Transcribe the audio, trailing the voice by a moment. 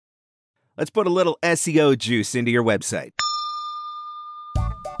Let's put a little SEO juice into your website.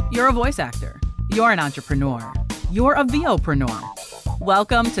 You're a voice actor. You're an entrepreneur. You're a VOPRENEUR.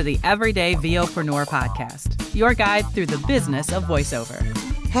 Welcome to the Everyday VOPRENEUR podcast, your guide through the business of voiceover.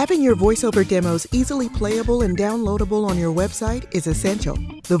 Having your voiceover demos easily playable and downloadable on your website is essential.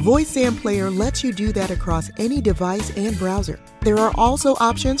 The VoiceZam player lets you do that across any device and browser. There are also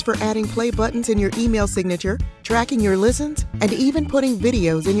options for adding play buttons in your email signature, tracking your listens, and even putting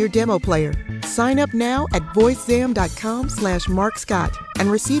videos in your demo player. Sign up now at voicezam.com/MarkScott and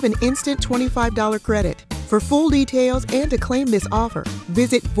receive an instant $25 credit. For full details and to claim this offer,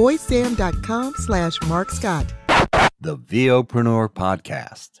 visit voicezam.com/MarkScott. The VOPRENEUR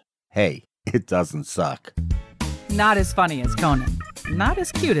podcast. Hey, it doesn't suck. Not as funny as Conan. Not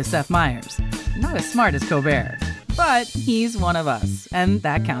as cute as Seth Meyers. Not as smart as Colbert. But he's one of us, and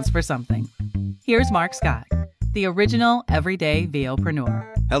that counts for something. Here's Mark Scott, the original Everyday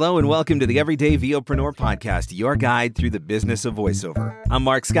VOPRENEUR. Hello and welcome to the Everyday VOPRENEUR podcast, your guide through the business of voiceover. I'm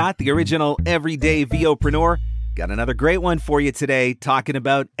Mark Scott, the original Everyday VOPRENEUR. Got another great one for you today, talking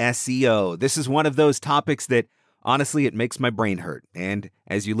about SEO. This is one of those topics that honestly, it makes my brain hurt. And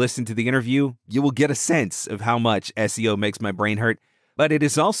as you listen to the interview, you will get a sense of how much SEO makes my brain hurt. But it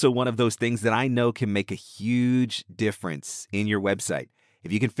is also one of those things that I know can make a huge difference in your website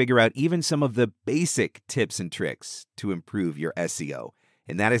if you can figure out even some of the basic tips and tricks to improve your SEO.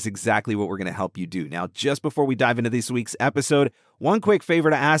 And that is exactly what we're going to help you do. Now, just before we dive into this week's episode, one quick favor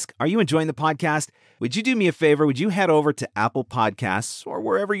to ask. Are you enjoying the podcast? Would you do me a favor? Would you head over to Apple Podcasts or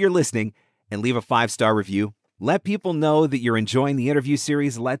wherever you're listening and leave a 5-star review? Let people know that you're enjoying the interview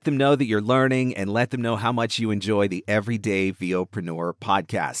series. Let them know that you're learning, and let them know how much you enjoy the Everyday VOPRENEUR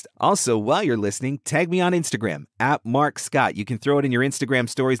podcast. Also, while you're listening, tag me on Instagram, @MarkScott. You can throw it in your Instagram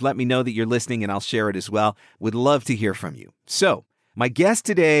stories. Let me know that you're listening, and I'll share it as well. Would love to hear from you. So, my guest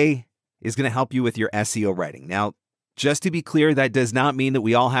today is going to help you with your SEO writing. Now, just to be clear, that does not mean that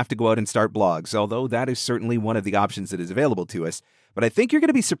we all have to go out and start blogs, although that is certainly one of the options that is available to us. But I think you're going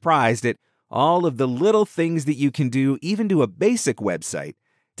to be surprised at all of the little things that you can do, even to a basic website,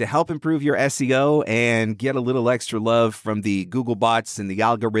 to help improve your SEO and get a little extra love from the Google bots and the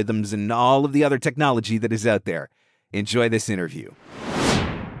algorithms and all of the other technology that is out there. Enjoy this interview.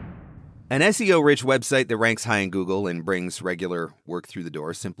 An SEO-rich website that ranks high in Google and brings regular work through the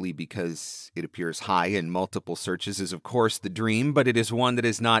door simply because it appears high in multiple searches is, of course, the dream, but it is one that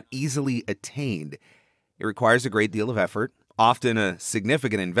is not easily attained. It requires a great deal of effort, often a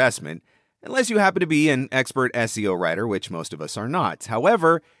significant investment, unless you happen to be an expert SEO writer, which most of us are not.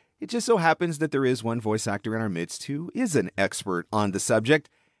 However, it just so happens that there is one voice actor in our midst who is an expert on the subject,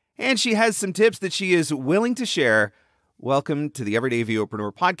 and she has some tips that she is willing to share. Welcome to the Everyday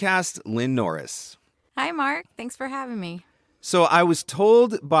VOPRENEUR podcast, Lynn Norris. Hi, Mark. Thanks for having me. So I was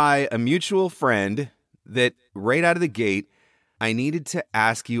told by a mutual friend that right out of the gate, I needed to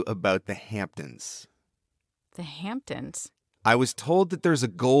ask you about the Hamptons. The Hamptons? I was told that there's a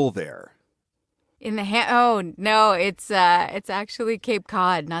goal there. In the oh no, it's actually Cape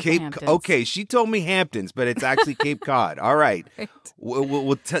Cod, not the Hamptons. Okay, she told me Hamptons, but it's actually Cape Cod. All right.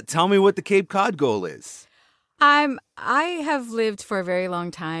 Well, tell me what the Cape Cod goal is. I have lived for a very long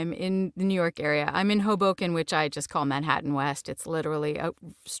time in the New York area. I'm in Hoboken, which I just call Manhattan West. It's literally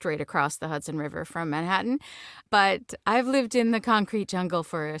straight across the Hudson River from Manhattan. But I've lived in the concrete jungle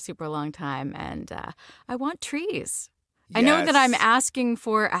for a super long time, and I want trees. Yes. I know that I'm asking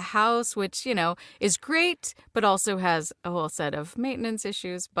for a house, which, is great, but also has a whole set of maintenance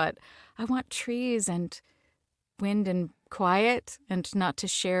issues. But I want trees and wind and quiet, and not to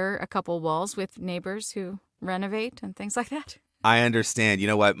share a couple walls with neighbors who renovate and things like that. I understand. You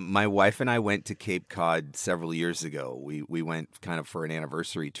know what? My wife and I went to Cape Cod several years ago. We went kind of for an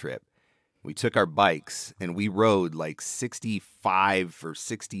anniversary trip. We took our bikes and we rode like 65 or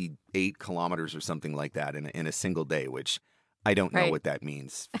 68 kilometers or something like that in a single day, which I don't know what that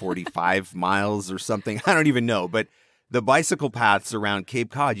means. 45 miles or something. I don't even know. But the bicycle paths around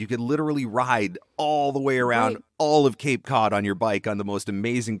Cape Cod, you could literally ride all the way around all of Cape Cod on your bike on the most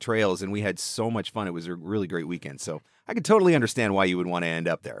amazing trails. And we had so much fun. It was a really great weekend. So I could totally understand why you would want to end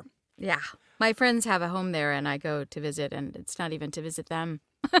up there. Yeah. My friends have a home there and I go to visit, and it's not even to visit them.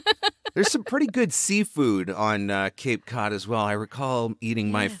 There's some pretty good seafood on Cape Cod as well. I recall eating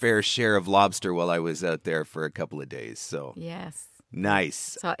my fair share of lobster while I was out there for a couple of days. So yes.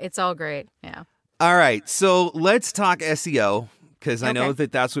 Nice. So it's all great. Yeah. All right. So let's talk SEO, because I know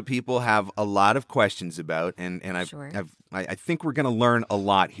that that's what people have a lot of questions about. And I think we're going to learn a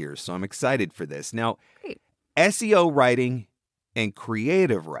lot here. So I'm excited for this. Now, SEO writing and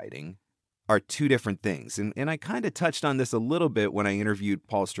creative writing are two different things. And I kind of touched on this a little bit when I interviewed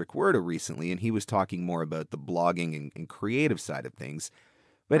Paul Strickwerda recently, and he was talking more about the blogging and creative side of things.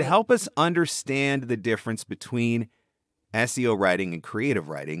 But help us understand the difference between SEO writing and creative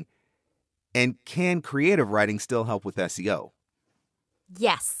writing. And can creative writing still help with SEO?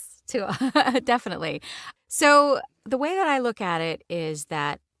 Yes, definitely. So the way that I look at it is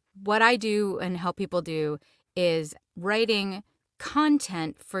that what I do and help people do is writing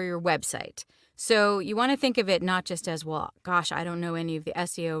content for your website. So you want to think of it not just as, well, gosh, I don't know any of the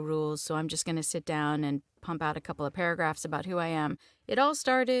SEO rules, so I'm just going to sit down and pump out a couple of paragraphs about who I am. It all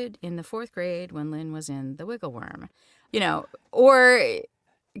started in the 4th grade when Lynn was in the Wiggle Worm, or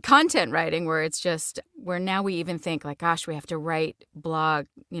content writing where it's just where now we even think like, gosh, we have to write blog,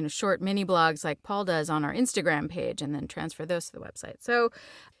 short mini blogs like Paul does on our Instagram page and then transfer those to the website. So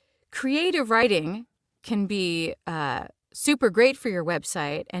creative writing can be super great for your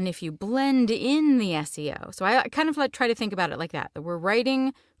website. And if you blend in the SEO, so I kind of try to think about it like that we're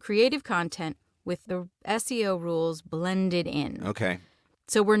writing creative content with the SEO rules blended in. Okay.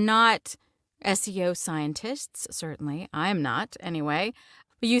 So we're not SEO scientists, certainly. I'm not, anyway.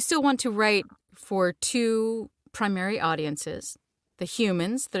 But you still want to write for two primary audiences, the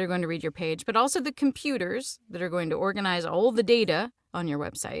humans that are going to read your page, but also the computers that are going to organize all the data on your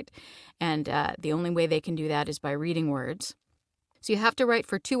website. And the only way they can do that is by reading words. So you have to write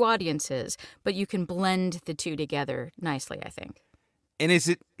for two audiences, but you can blend the two together nicely, I think. And is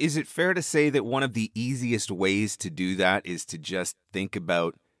it fair to say that one of the easiest ways to do that is to just think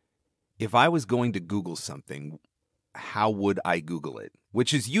about, if I was going to Google something, how would I Google it?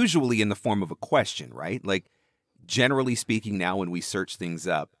 Which is usually in the form of a question, right? Like, generally speaking, now when we search things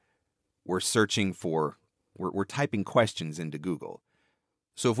up, we're typing questions into Google.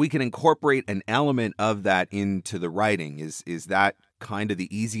 So if we can incorporate an element of that into the writing, is that kind of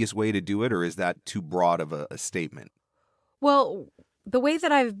the easiest way to do it, or is that too broad of a statement? Well, the way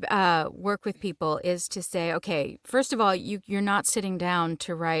that I've worked with people is to say, okay, first of all, you're not sitting down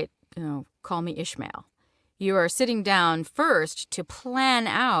to write, call me Ishmael. You are sitting down first to plan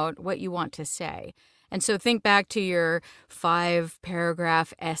out what you want to say. And so think back to your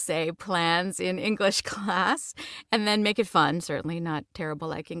 5-paragraph essay plans in English class and then make it fun. Certainly not terrible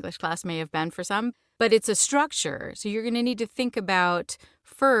like English class may have been for some, but it's a structure. So you're going to need to think about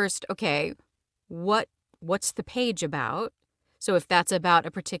first, okay, what's the page about? So if that's about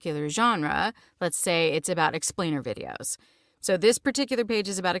a particular genre, let's say it's about explainer videos. So this particular page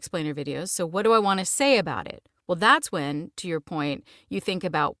is about explainer videos. So what do I want to say about it? Well, that's when, to your point, you think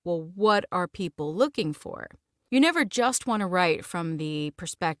about, well, what are people looking for? You never just want to write from the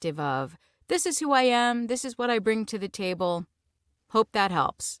perspective of, this is who I am, this is what I bring to the table. Hope that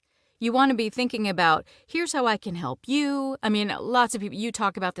helps. You want to be thinking about, here's how I can help you. I mean, lots of people, you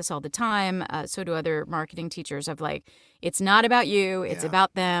talk about this all the time. So do other marketing teachers of like, it's not about you, it's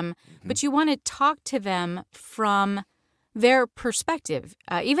about them. Mm-hmm. But you want to talk to them from their perspective.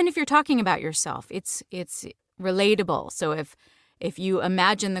 Even if you're talking about yourself, it's relatable. So if you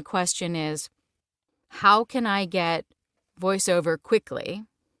imagine the question is, how can I get voiceover quickly?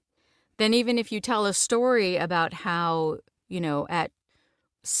 Then even if you tell a story about how, at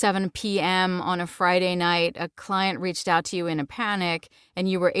 7 p.m. on a Friday night, a client reached out to you in a panic and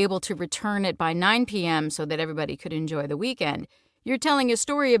you were able to return it by 9 p.m. so that everybody could enjoy the weekend. You're telling a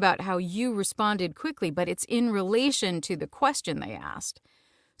story about how you responded quickly, but it's in relation to the question they asked.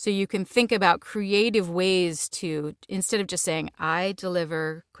 So you can think about creative ways to, instead of just saying, I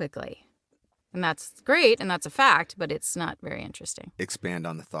deliver quickly. And that's great, and that's a fact, but it's not very interesting. Expand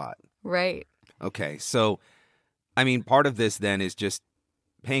on the thought. Right. Okay, so, I mean, part of this then is just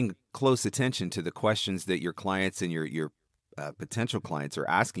paying close attention to the questions that your clients and your potential clients are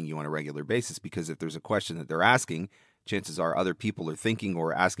asking you on a regular basis, because if there's a question that they're asking, chances are other people are thinking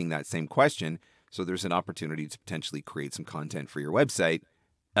or asking that same question, so there's an opportunity to potentially create some content for your website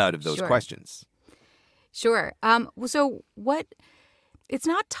out of those questions. Sure. So it's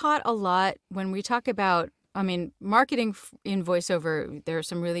not taught a lot when we talk about, marketing in voiceover. There are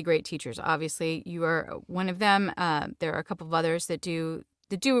some really great teachers. Obviously, you are one of them. There are a couple of others that do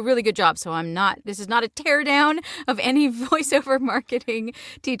a really good job. So this is not a tear down of any voiceover marketing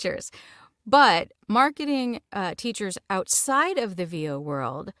teachers. But marketing teachers outside of the VO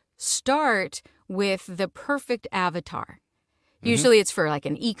world start with the perfect avatar. Usually it's for like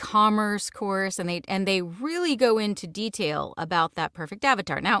an e-commerce course, and they really go into detail about that perfect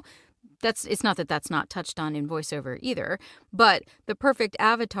avatar. Now, it's not that that's not touched on in voiceover either, but the perfect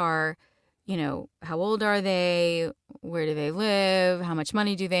avatar, how old are they? Where do they live? How much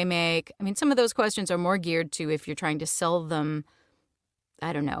money do they make? I mean, some of those questions are more geared to if you're trying to sell them,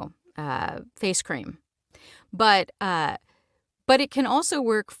 I don't know, face cream. But it can also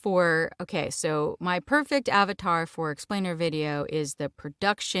work for, okay, so my perfect avatar for explainer video is the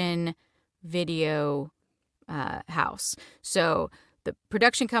production video house. So the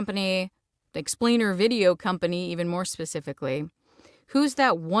production company, the explainer video company, even more specifically, who's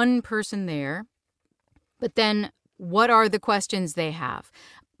that one person there? But then what are the questions they have?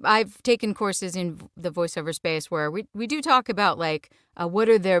 I've taken courses in the voiceover space where we do talk about like what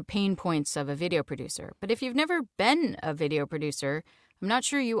are their pain points of a video producer. But if you've never been a video producer, I'm not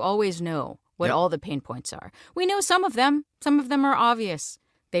sure you always know what all the pain points are. We know some of them. Some of them are obvious.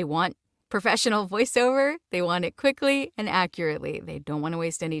 They want professional voiceover. They want it quickly and accurately. They don't want to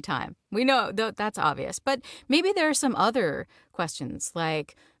waste any time. We know that's obvious. But maybe there are some other questions,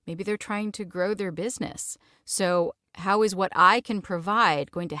 like maybe they're trying to grow their business. So how is what I can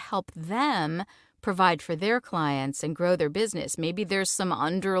provide going to help them provide for their clients and grow their business? Maybe there's some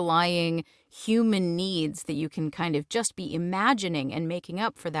underlying human needs that you can kind of just be imagining and making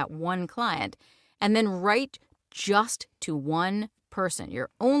up for that one client. And then write just to one person. You're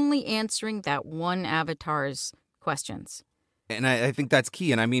only answering that one avatar's questions. And I think that's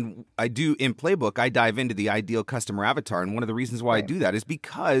key. And I mean, I do in Playbook, I dive into the ideal customer avatar. And one of the reasons why I do that is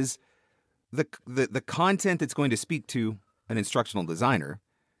because the content that's going to speak to an instructional designer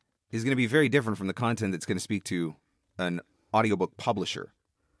is going to be very different from the content that's going to speak to an audiobook publisher,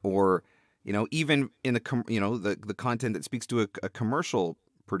 or even in the content that speaks to a commercial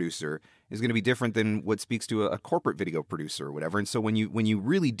producer is going to be different than what speaks to a corporate video producer or whatever. And so when you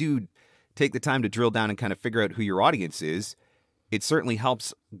really do take the time to drill down and kind of figure out who your audience is, it certainly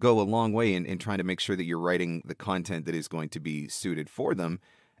helps go a long way in trying to make sure that you're writing the content that is going to be suited for them.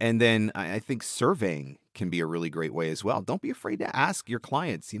 And then I think surveying can be a really great way as well. Don't be afraid to ask your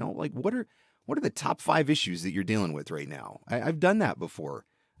clients, like what are the top 5 issues that you're dealing with right now? I've done that before.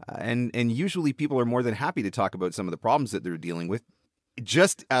 And usually people are more than happy to talk about some of the problems that they're dealing with,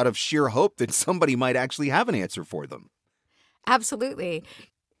 just out of sheer hope that somebody might actually have an answer for them. Absolutely.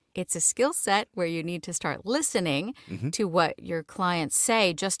 It's a skill set where you need to start listening to what your clients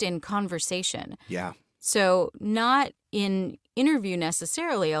say just in conversation. Yeah. So not in interview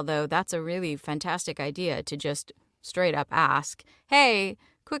necessarily, although that's a really fantastic idea to just straight up ask, hey,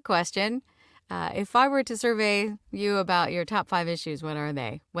 quick question. If I were to survey you about your top 5 issues, what are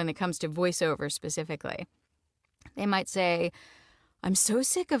they when it comes to voiceover specifically? They might say, I'm so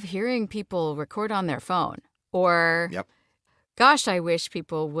sick of hearing people record on their phone. Or, gosh, I wish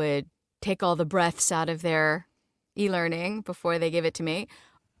people would take all the breaths out of their e-learning before they give it to me.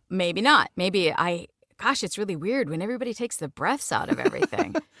 Maybe not. Maybe gosh, it's really weird when everybody takes the breaths out of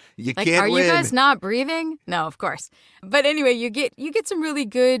everything. You like, can't are win. You guys not breathing? No, of course. But anyway, you get some really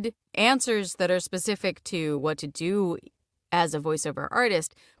good answers that are specific to what to do as a voiceover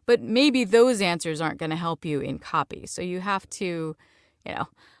artist, but maybe those answers aren't going to help you in copy. So you have to,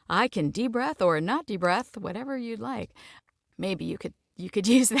 I can de-breath or not de-breath, whatever you'd like. Maybe you could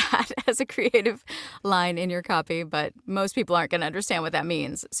use that as a creative line in your copy, but most people aren't going to understand what that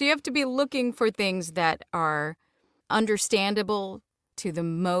means. So you have to be looking for things that are understandable to the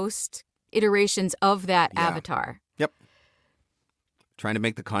most iterations of that avatar. Yep. Trying to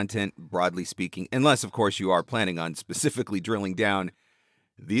make the content, broadly speaking, unless, of course, you are planning on specifically drilling down.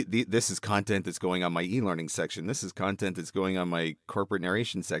 This is content that's going on my e-learning section. This is content that's going on my corporate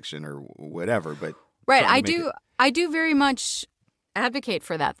narration section or whatever. But right, I do very much advocate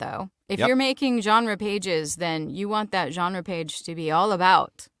for that, though. If you're making genre pages, then you want that genre page to be all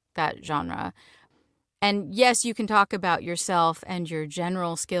about that genre. And yes, you can talk about yourself and your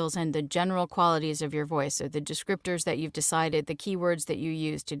general skills and the general qualities of your voice, so the descriptors that you've decided, the keywords that you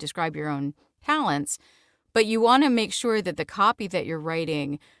use to describe your own talents. But you want to make sure that the copy that you're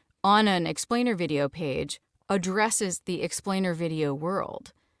writing on an explainer video page addresses the explainer video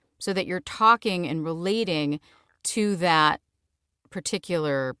world, so that you're talking and relating to that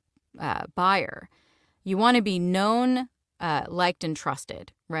particular buyer. You want to be known, liked, and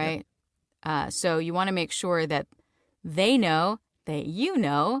trusted, right? So you want to make sure that they know that you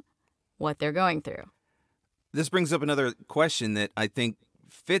know what they're going through. This brings up another question that I think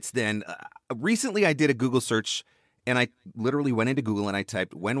fits then. Recently, I did a Google search, and I literally went into Google and I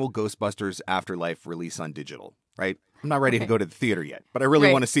typed, when will Ghostbusters Afterlife release on digital, right? I'm not ready to go to the theater yet, but I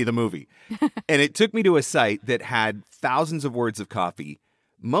really want to see the movie. And it took me to a site that had thousands of words of copy,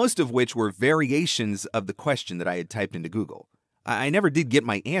 most of which were variations of the question that I had typed into Google. I never did get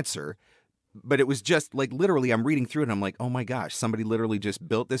my answer, but it was just like literally I'm reading through it and I'm like, oh my gosh, somebody literally just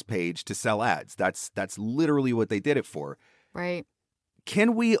built this page to sell ads. That's literally what they did it for. Right.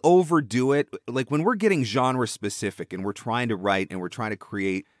 Can we overdo it? Like when we're getting genre specific and we're trying to write and we're trying to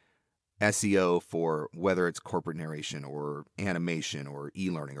create SEO for whether it's corporate narration or animation or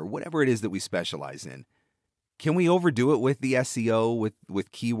e-learning or whatever it is that we specialize in. Can we overdo it with the SEO,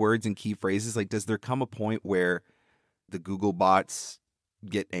 with keywords and key phrases? Like, does there come a point where the Google bots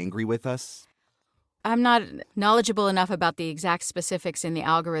get angry with us? I'm not knowledgeable enough about the exact specifics in the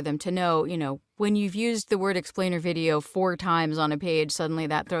algorithm to know, when you've used the word explainer video 4 times on a page, suddenly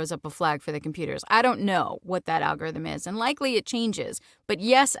that throws up a flag for the computers. I don't know what that algorithm is, and likely it changes. But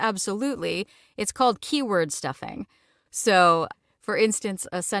yes, absolutely, it's called keyword stuffing. So, for instance,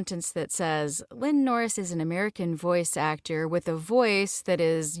 a sentence that says, Lynn Norris is an American voice actor with a voice that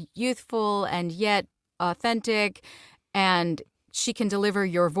is youthful and yet authentic, and she can deliver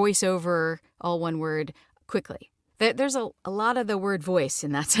your voiceover, all one word, quickly. There's a lot of the word voice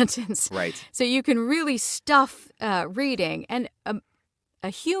in that sentence. Right. So you can really stuff reading. And a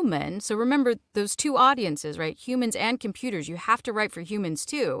human, so remember those 2 audiences, right? Humans and computers. You have to write for humans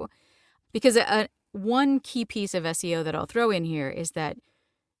too. Because one key piece of SEO that I'll throw in here is that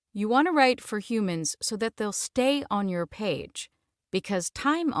you want to write for humans so that they'll stay on your page. Because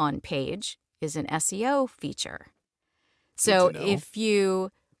time on page is an SEO feature. So if you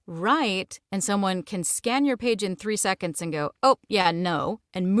write and someone can scan your page in 3 seconds and go, oh, yeah, no,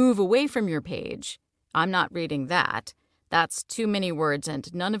 and move away from your page, I'm not reading that. That's too many words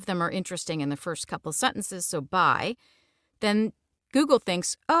and none of them are interesting in the first couple sentences, so bye. Then Google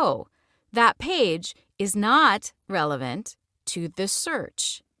thinks, oh, that page is not relevant to the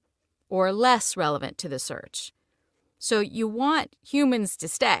search or less relevant to the search. So you want humans to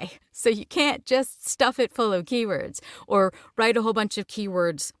stay. So you can't just stuff it full of keywords or write a whole bunch of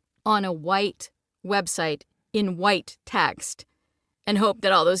keywords on a white website in white text and hope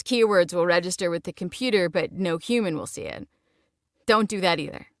that all those keywords will register with the computer, but no human will see it. Don't do that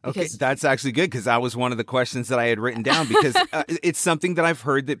either. Okay, that's actually good because that was one of the questions that I had written down because it's something that I've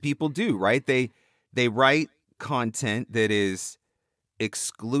heard that people do, right? They write content that is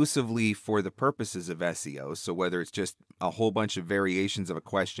exclusively for the purposes of SEO. So whether it's just a whole bunch of variations of a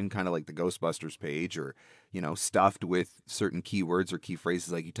question, kind of like the Ghostbusters page or, stuffed with certain keywords or key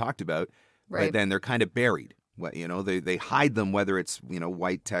phrases like you talked about, right. But then they're kind of buried. They hide them, whether it's,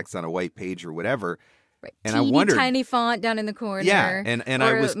 white text on a white page or whatever. Right. And Teeny, I wondered, tiny font down in the corner. Yeah, and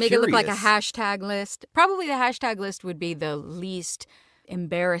I was make curious. it look like a hashtag list. Probably the hashtag list would be the least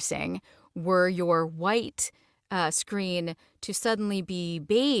embarrassing were your white screen to suddenly be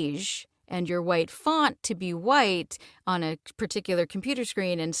beige and your white font to be white on a particular computer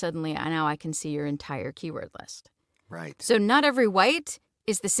screen, and suddenly now I can see your entire keyword list. Right. So not every white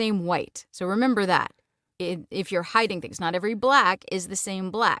is the same white. So remember that. If you're hiding things, not every black is the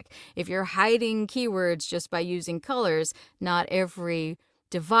same black. If you're hiding keywords just by using colors, not every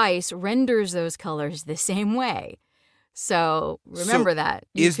device renders those colors the same way. So remember that.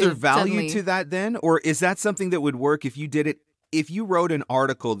 Is there value to that then? Or is that something that would work if you did it, if you wrote an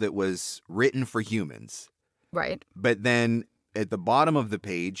article that was written for humans? Right. But then at the bottom of the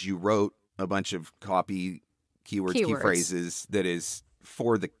page, you wrote a bunch of keywords, key phrases that is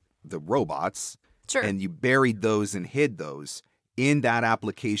for the robots. Sure. And you buried those and hid those. In that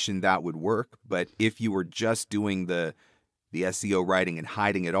application, that would work. But if you were just doing the SEO writing and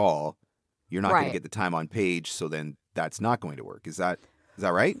hiding it all, you're not going to get the time on page. So then that's not going to work. Is that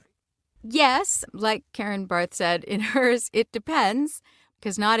right? Yes. Like Karen Barth said in hers, it depends.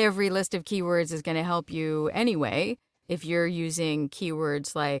 Because not every list of keywords is going to help you anyway. If you're using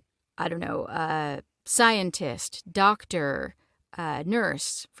keywords like, I don't know, scientist, doctor,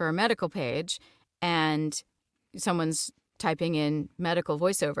 nurse for a medical page, and someone's typing in medical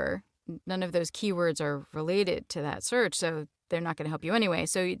voiceover, none of those keywords are related to that search, so they're not going to help you anyway.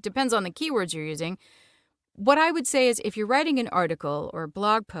 So it depends on the keywords you're using. What I would say is if you're writing an article or a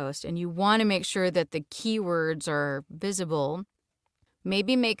blog post and you want to make sure that the keywords are visible,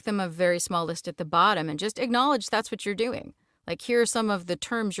 maybe make them a very small list at the bottom and just acknowledge that's what you're doing. Like, here are some of the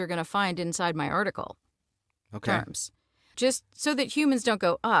terms you're going to find inside my article. Okay. Terms. Just so that humans don't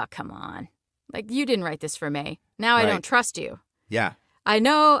go, come on. Like, you didn't write this for me. Now I don't trust you. Yeah. I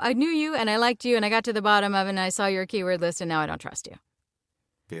knew you and I liked you and I got to the bottom of it and I saw your keyword list and now I don't trust you.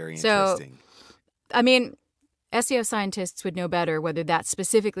 Very interesting. So, I mean, SEO scientists would know better whether that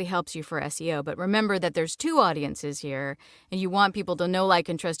specifically helps you for SEO. But remember that there's 2 audiences here and you want people to know, like,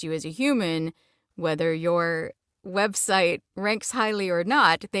 and trust you as a human, whether your website ranks highly or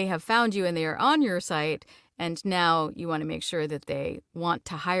not. They have found you and they are on your site. And now you want to make sure that they want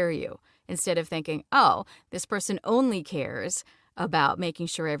to hire you, instead of thinking, oh, this person only cares about making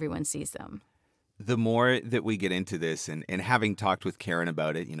sure everyone sees them. The more that we get into this, and having talked with Karen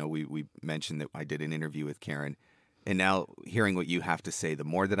about it, we mentioned that I did an interview with Karen, And now hearing what you have to say, the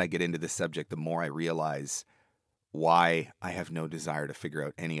more that I get into this subject, the more I realize why I have no desire to figure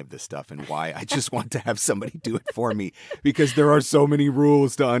out any of this stuff and why I just want to have somebody do it for me, because there are so many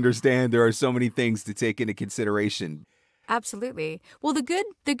rules to understand. There are so many things to take into consideration. Absolutely. Well, the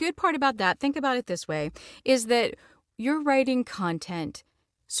good part about that, think about it this way, is that you're writing content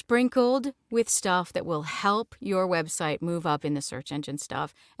sprinkled with stuff that will help your website move up in the search engine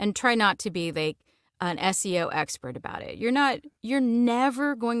stuff, and try not to be like an SEO expert about it. You're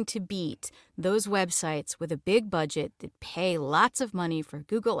never going to beat those websites with a big budget that pay lots of money for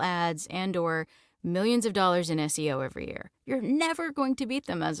Google ads and or millions of dollars in SEO every year. You're never going to beat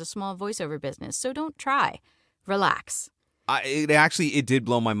them as a small voiceover business. So don't try. Relax. It did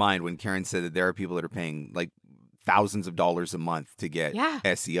blow my mind when Karen said that there are people that are paying like thousands of dollars a month to get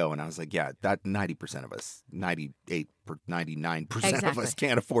SEO. And I was like, yeah, that 90% of us, 98, 99% of us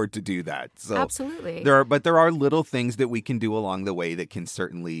can't afford to do that. So absolutely. There are little things that we can do along the way that can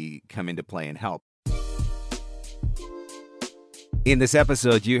certainly come into play and help. In this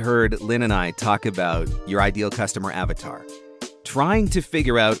episode, you heard Lynn and I talk about your ideal customer avatar, trying to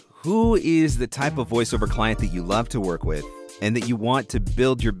figure out who is the type of voiceover client that you love to work with and that you want to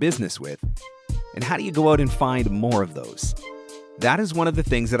build your business with. And how do you go out and find more of those? That is one of the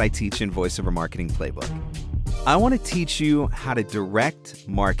things that I teach in VoiceOver Marketing Playbook. I want to teach you how to direct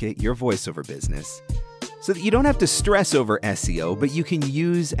market your voiceover business so that you don't have to stress over SEO, but you can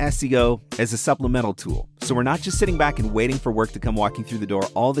use SEO as a supplemental tool. So we're not just sitting back and waiting for work to come walking through the door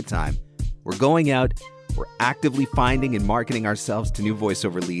all the time. We're going out, we're actively finding and marketing ourselves to new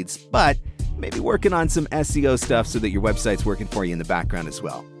voiceover leads, but maybe working on some SEO stuff so that your website's working for you in the background as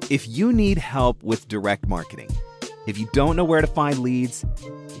well. If you need help with direct marketing, if you don't know where to find leads,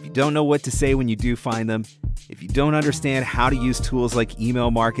 if you don't know what to say when you do find them, if you don't understand how to use tools like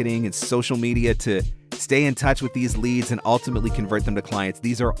email marketing and social media to stay in touch with these leads and ultimately convert them to clients,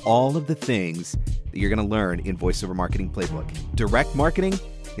 these are all of the things that you're going to learn in VoiceOver Marketing Playbook. Direct marketing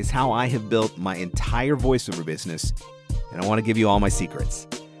is how I have built my entire voiceover business, and I want to give you all my secrets.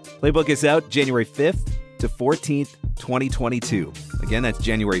 Playbook is out January 5th to 14th, 2022. Again, that's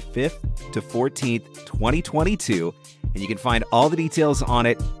January 5th to 14th, 2022. And you can find all the details on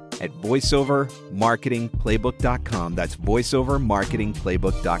it at voiceovermarketingplaybook.com. That's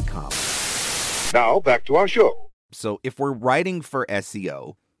voiceovermarketingplaybook.com. Now, back to our show. So if we're writing for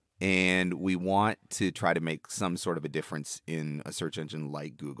SEO and we want to try to make some sort of a difference in a search engine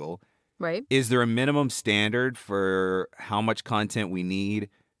like Google, right? Is there a minimum standard for how much content we need?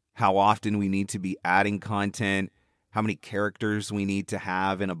 How often we need to be adding content, how many characters we need to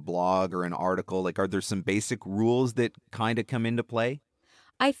have in a blog or an article? Like, are there some basic rules that kind of come into play?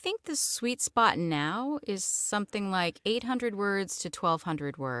 I think the sweet spot now is something like 800 words to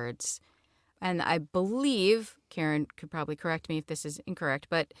 1,200 words. And I believe, Karen could probably correct me if this is incorrect,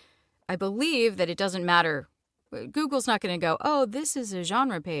 but I believe that it doesn't matter. Google's not going to go, oh, this is a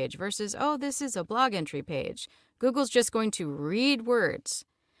genre page versus, oh, this is a blog entry page. Google's just going to read words.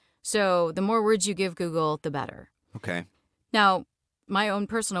 So the more words you give Google, the better. Okay. Now, my own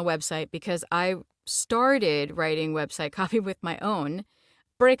personal website, because I started writing website copy with my own,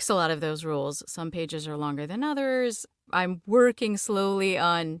 breaks a lot of those rules. Some pages are longer than others. I'm working slowly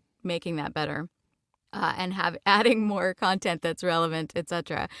on making that better and adding more content that's relevant,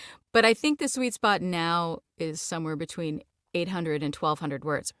 etc. But I think the sweet spot now is somewhere between 800 and 1,200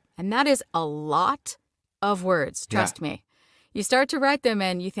 words. And that is a lot of words, trust me. You start to write them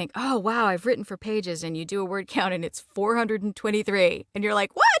and you think, oh, wow, I've written for pages, and you do a word count and it's 423. And you're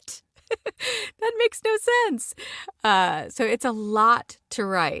like, what? That makes no sense. So it's a lot to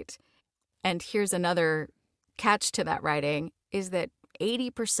write. And here's another catch to that writing is that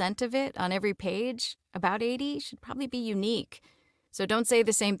 80% of it on every page, about 80, should probably be unique. So don't say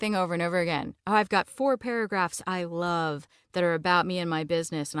the same thing over and over again. Oh, I've got 4 paragraphs I love that are about me and my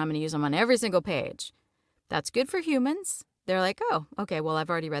business, and I'm going to use them on every single page. That's good for humans. They're like, oh, okay, well, I've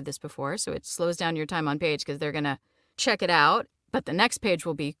already read this before, so it slows down your time on page because they're going to check it out. But the next page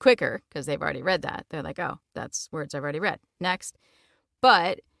will be quicker because they've already read that. They're like, oh, that's words I've already read. Next.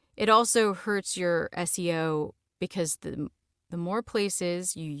 But it also hurts your SEO because the more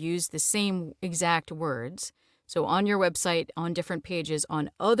places you use the same exact words, so on your website, on different pages, on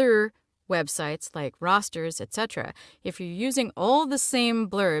other websites like rosters, etc., if you're using all the same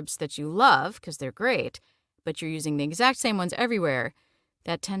blurbs that you love because they're great, but you're using the exact same ones everywhere,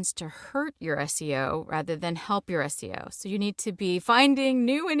 that tends to hurt your SEO rather than help your SEO. So you need to be finding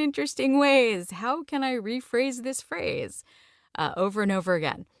new and interesting ways. How can I rephrase this phrase over and over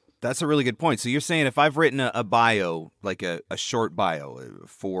again? That's a really good point. So you're saying if I've written a bio, like a short bio, a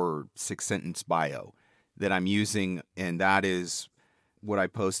 4-6 sentence bio, that I'm using, and that is what I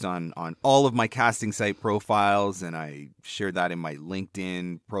post on all of my casting site profiles, and I share that in my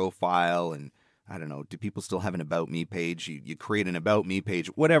LinkedIn profile. And I don't know, do people still have an About Me page? You create an About Me page,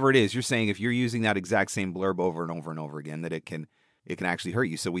 whatever it is. You're saying if you're using that exact same blurb over and over and over again, that it can actually hurt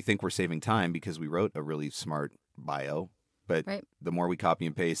you. So we think we're saving time because we wrote a really smart bio, but the more we copy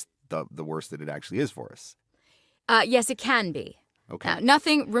and paste, the worse that it actually is for us. Yes, it can be. Okay.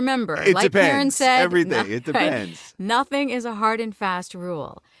 Nothing, remember, It like depends. Karen said. Everything. It depends. Nothing is a hard and fast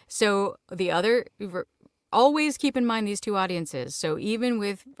rule. So always keep in mind these two audiences. So even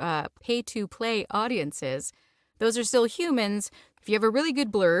with pay-to-play audiences, those are still humans. If you have a really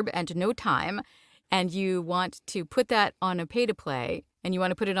good blurb and no time, and you want to put that on a pay-to-play, and you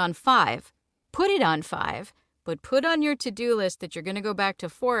want to put it on 5, put it on 5, but put on your to-do list that you're going to go back to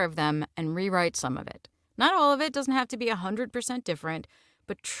 4 of them and rewrite some of it. Not all of it doesn't have to be 100% different,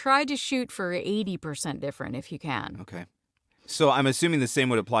 but try to shoot for 80% different if you can. Okay. So I'm assuming the same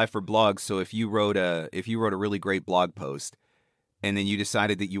would apply for blogs. So if you wrote a really great blog post, and then you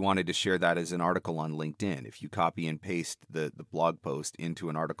decided that you wanted to share that as an article on LinkedIn, if you copy and paste the blog post into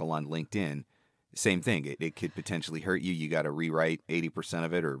an article on LinkedIn, same thing. It could potentially hurt you. You got to rewrite 80%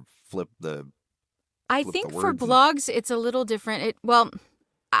 of it or flip the. I think for blogs, it's a little different.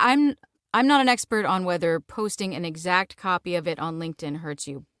 I'm not an expert on whether posting an exact copy of it on LinkedIn hurts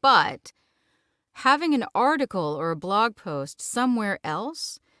you, but having an article or a blog post somewhere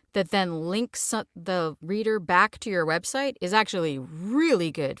else that then links the reader back to your website is actually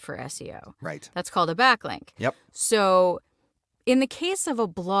really good for SEO. Right. That's called a backlink. Yep. So in the case of a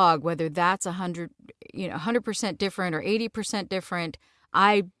blog, whether that's 100% different or 80% different,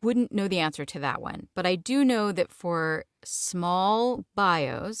 I wouldn't know the answer to that one. But I do know that for small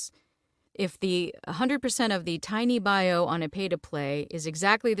bios, if the 100% of the tiny bio on a pay-to-play is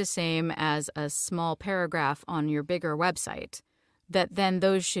exactly the same as a small paragraph on your bigger website, then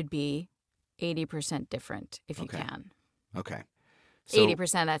those should be 80% different if you can. Okay. So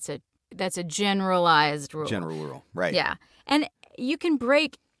 80%, that's a generalized rule. General rule, right. Yeah. And you can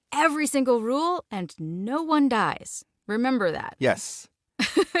break every single rule and no one dies. Remember that. Yes.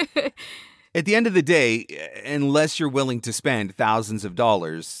 At the end of the day, unless you're willing to spend thousands of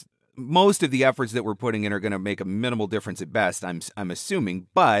dollars, most of the efforts that we're putting in are going to make a minimal difference at best, I'm assuming.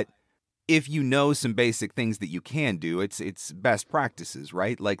 But if you know some basic things that you can do, it's best practices,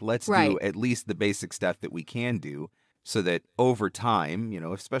 right? Like, let's do at least the basic stuff that we can do so that over time,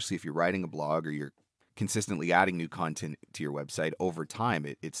 especially if you're writing a blog or you're consistently adding new content to your website, over time,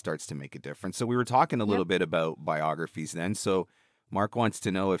 it starts to make a difference. So we were talking a little bit about biographies then. So Mark wants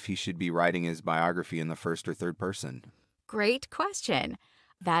to know if he should be writing his biography in the first or third person. Great question.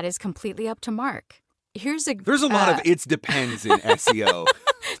 That is completely up to Mark. There's a lot of it depends in SEO.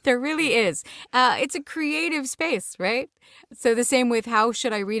 There really is. It's a creative space, right? So the same with how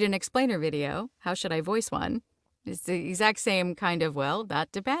should I read an explainer video? How should I voice one? It's the exact same kind of, that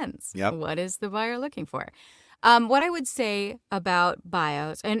depends. Yep. What is the buyer looking for? What I would say about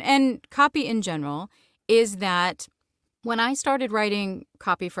bios and copy in general is that when I started writing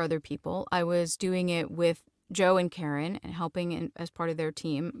copy for other people, I was doing it with Joe and Karen and helping as part of their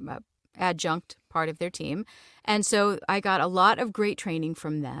team, adjunct part of their team. And so I got a lot of great training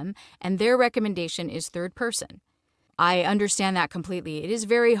from them, and their recommendation is third person. I understand that completely. It is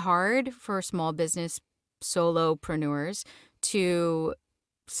very hard for small business solopreneurs to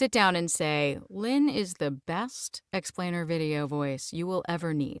sit down and say, Lynn is the best explainer video voice you will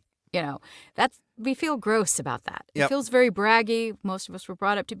ever need. We feel gross about that. Yep. It feels very braggy. Most of us were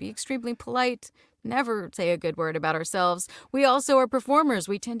brought up to be extremely polite, never say a good word about ourselves. We also are performers.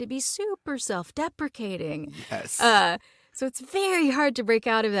 We tend to be super self-deprecating. Yes. So it's very hard to break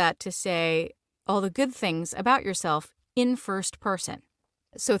out of that to say all the good things about yourself in first person.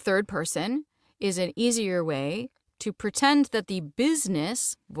 So third person is an easier way to pretend that the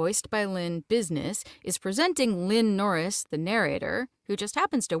business, voiced by Lynn business, is presenting Lynn Norris, the narrator, who just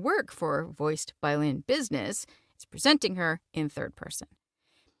happens to work for voiced by Lynn business, is presenting her in third person.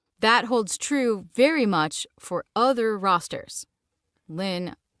 That holds true very much for other rosters.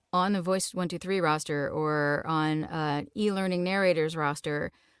 Lynn on the Voice 123 roster or on e-learning narrators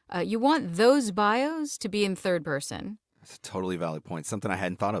roster, you want those bios to be in third person. That's a totally valid point. Something I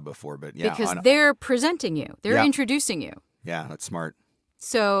hadn't thought of before, but yeah. Because they're presenting you. They're introducing you. Yeah, that's smart.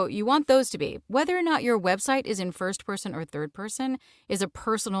 So you want those to be. Whether or not your website is in first person or third person is a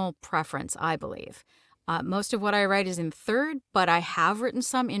personal preference, I believe. Most of what I write is in third, but I have written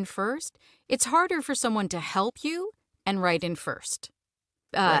some in first. It's harder for someone to help you and write in first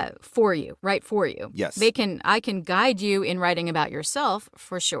for you. Yes. I can guide you in writing about yourself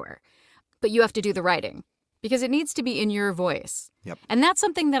for sure, but you have to do the writing. because it needs to be in your voice. Yep. And that's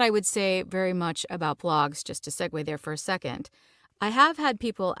something that I would say very much about blogs, just to segue there for a second. I have had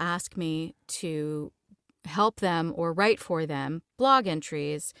people ask me to help them or write for them blog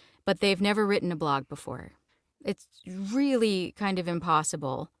entries, but they've never written a blog before. It's really kind of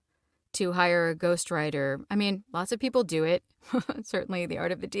impossible to hire a ghostwriter. I mean, lots of people do it. Certainly The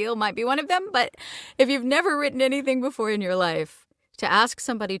Art of the Deal might be one of them. But if you've never written anything before in your life, to ask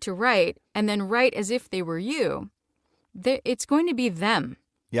somebody to write and then write as if they were you, it's going to be them.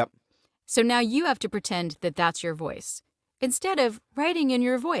 Yep. So now you have to pretend that that's your voice instead of writing in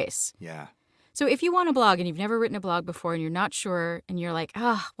your voice. Yeah. So if you want a blog and you've never written a blog before and you're not sure and you're like,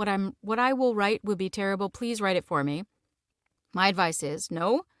 what I will write would be terrible, please write it for me. My advice is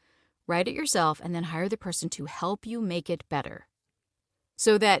no, write it yourself and then hire the person to help you make it better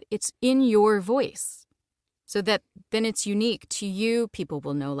so that it's in your voice, so that then it's unique to you. People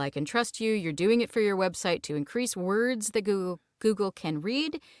will know, like, and trust you. You're doing it for your website to increase words that Google can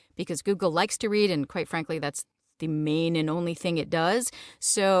read, because Google likes to read, and quite frankly, that's the main and only thing it does.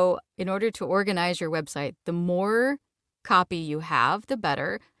 So in order to organize your website, the more copy you have, the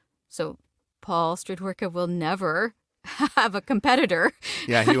better. So Paul Stridwerka will never have a competitor.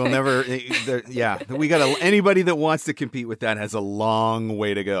 Yeah, he will never. We got anybody that wants to compete with that has a long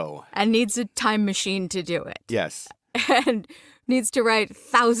way to go and needs a time machine to do it. Yes. And needs to write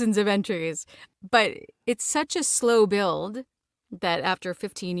thousands of entries. But it's such a slow build that after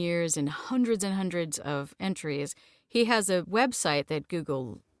 15 years and hundreds of entries, he has a website that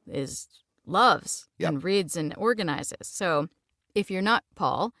Google loves and reads and organizes. So if you're not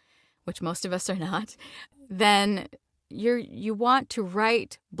Paul, which most of us are not, then you want to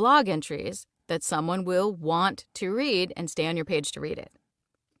write blog entries that someone will want to read and stay on your page to read it.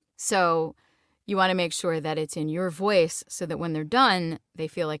 So you want to make sure that it's in your voice so that when they're done, they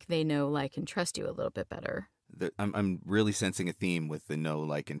feel like they know, like, and trust you a little bit better. I'm really sensing a theme with the know,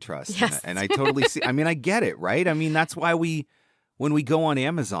 like, and trust. Yes. And I totally see. I mean, I get it, right? I mean, that's why when we go on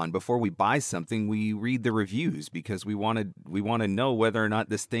Amazon, before we buy something, we read the reviews, because we want to know whether or not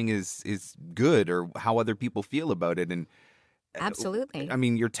this thing is good or how other people feel about it. And absolutely. I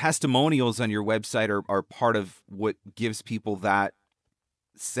mean, your testimonials on your website are part of what gives people that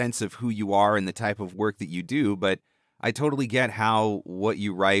sense of who you are and the type of work that you do. But I totally get how what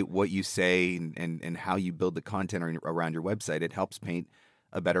you write, what you say, and how you build the content around your website, it helps paint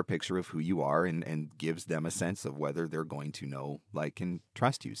a better picture of who you are and gives them a sense of whether they're going to know, like, and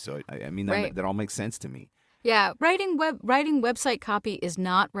trust you. So, I mean, that all makes sense to me. Yeah, writing website copy is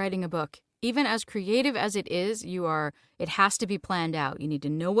not writing a book. Even as creative as it is, it has to be planned out. You need to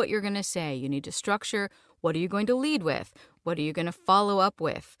know what you're going to say. You need to structure. What are you going to lead with? What are you going to follow up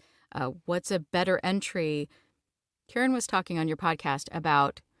with? What's a better entry? Karen was talking on your podcast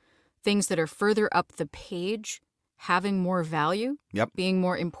about things that are further up the page having more value, being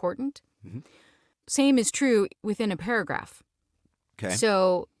more important. Mm-hmm. Same is true within a paragraph. Okay.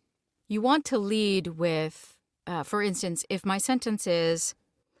 So you want to lead with, for instance, if my sentence is,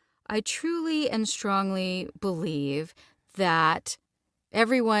 I truly and strongly believe that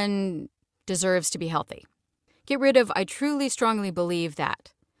everyone deserves to be healthy. Get rid of I truly strongly believe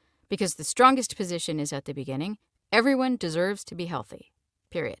that, because the strongest position is at the beginning. Everyone deserves to be healthy,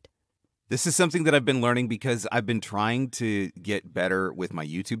 period. This is something that I've been learning because I've been trying to get better with my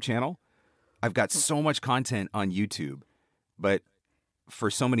YouTube channel. I've got so much content on YouTube, but for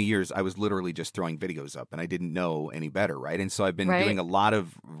so many years, I was literally just throwing videos up and I didn't know any better, right? And so I've been doing a lot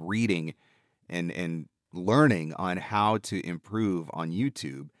of reading and learning on how to improve on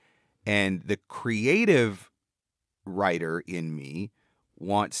YouTube. And the creative writer in me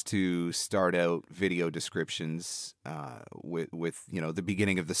wants to start out video descriptions with the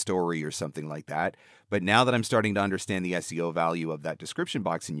beginning of the story or something like that. But now that I'm starting to understand the SEO value of that description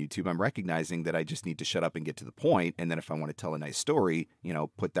box in YouTube, I'm recognizing that I just need to shut up and get to the point. And then if I want to tell a nice story,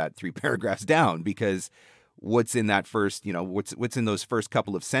 put that 3 paragraphs down, because what's in that first, what's in those first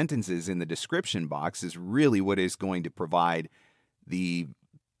couple of sentences in the description box is really what is going to provide the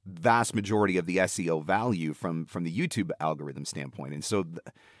vast majority of the SEO value from the YouTube algorithm standpoint. And so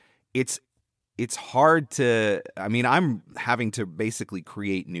it's hard to, I mean, I'm having to basically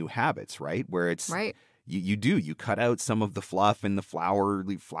create new habits, right? Where it's, you cut out some of the fluff and the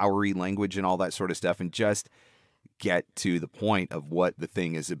flowery language and all that sort of stuff and just get to the point of what the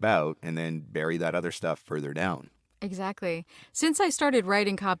thing is about and then bury that other stuff further down. Exactly. Since I started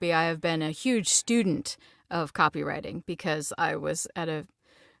writing copy, I have been a huge student of copywriting because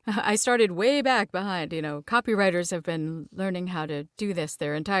I started way back behind. Copywriters have been learning how to do this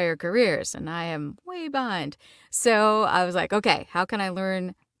their entire careers, and I am way behind. So I was like, okay, how can I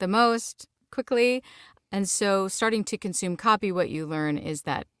learn the most quickly? And so starting to consume copy, what you learn is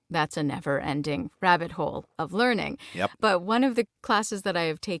that that's a never-ending rabbit hole of learning. Yep. But one of the classes that I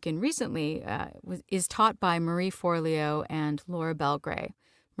have taken recently is taught by Marie Forleo and Laura Belgray.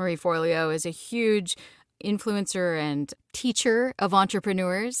 Marie Forleo is a huge influencer and teacher of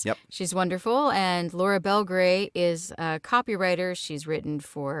entrepreneurs. Yep. She's wonderful. And Laura Belgray is a copywriter. She's written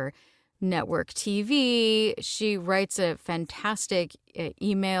for network TV. She writes a fantastic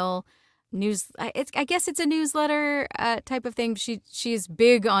email I guess it's a newsletter type of thing. She's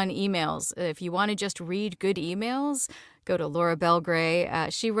big on emails. If you want to just read good emails, go to Laura Belgray.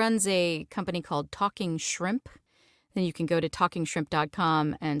 She runs a company called Talking Shrimp. Then you can go to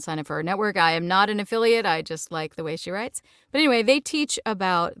talkingshrimp.com and sign up for her network. I am not an affiliate. I just like the way she writes. But anyway, they teach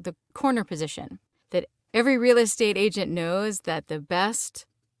about the corner position, that every real estate agent knows that the best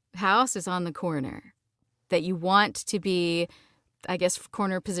house is on the corner, that you want to be, I guess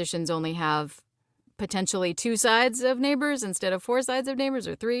corner positions only have potentially 2 sides of neighbors instead of 4 sides of neighbors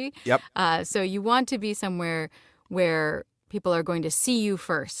or 3. Yep. So you want to be somewhere where people are going to see you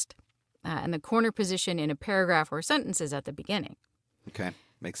first. And the corner position in a paragraph or sentence is at the beginning. Okay.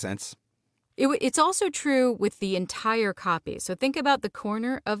 Makes sense. It's also true with the entire copy. So think about the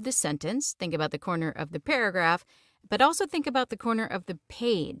corner of the sentence, think about the corner of the paragraph, but also think about the corner of the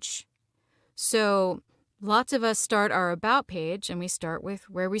page. So lots of us start our about page and we start with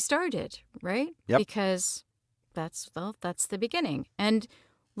where we started, right? Yep. Because that's the beginning. And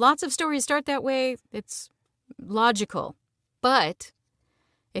lots of stories start that way. It's logical. But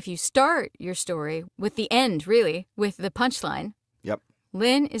if you start your story with the end, really, with the punchline, Yep.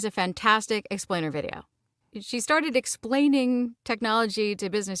 Lynn is a fantastic explainer video. She started explaining technology to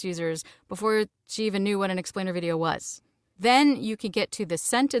business users before she even knew what an explainer video was. Then you can get to the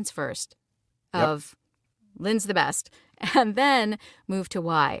sentence first of Lynn's the best, and then move to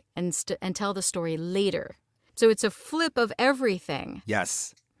why and tell the story later. So it's a flip of everything.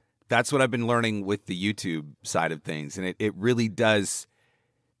 Yes. That's what I've been learning with the YouTube side of things. And it really does,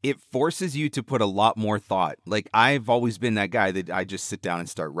 it forces you to put a lot more thought. Like I've always been that guy that I just sit down and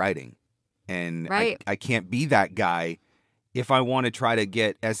start writing. And right. I can't be that guy. If I want to try to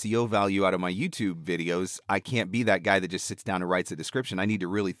get SEO value out of my YouTube videos, I can't be that guy that just sits down and writes a description. I need to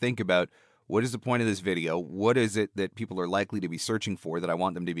really think about, what is the point of this video? What is it that people are likely to be searching for that I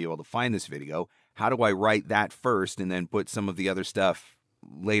want them to be able to find this video? How do I write that first and then put some of the other stuff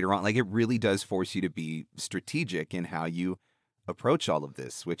later on? Like it really does force you to be strategic in how you approach all of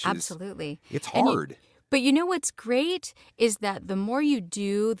this, which Absolutely. It's hard. But you know what's great is that the more you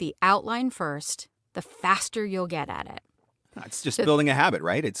do the outline first, the faster you'll get at it. It's just building a habit,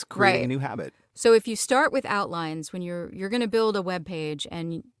 right? It's creating a new habit. So if you start with outlines when you're going to build a web page,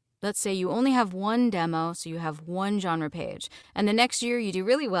 and let's say you only have 1 demo, so you have 1 genre page, and the next year you do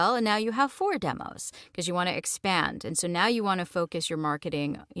really well, and now you have 4 demos because you want to expand. And so now you want to focus your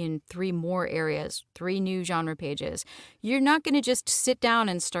marketing in 3 more areas, 3 new genre pages. You're not going to just sit down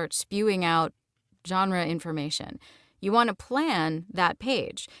and start spewing out genre information. You want to plan that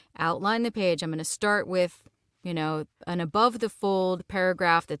page, outline the page. I'm going to start with, an above the fold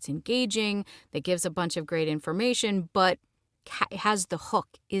paragraph that's engaging, that gives a bunch of great information, but has the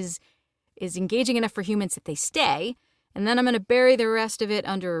hook, is engaging enough for humans that they stay. And then I'm going to bury the rest of it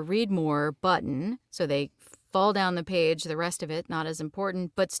under a read more button, so they fall down the page, the rest of it not as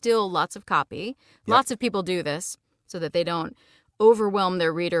important, but still lots of copy. Yep. Lots of people do this so that they don't overwhelm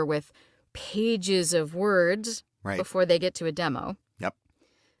their reader with pages of words before they get to a demo. Yep.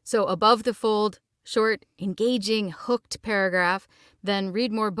 So above the fold, short, engaging, hooked paragraph, then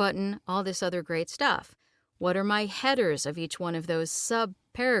read more button, all this other great stuff. What are my headers of each one of those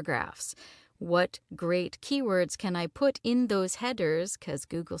sub-paragraphs? What great keywords can I put in those headers, because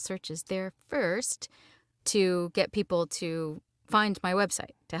Google searches there first, to get people to find my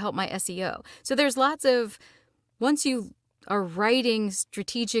website, to help my SEO? So there's lots of, once you are writing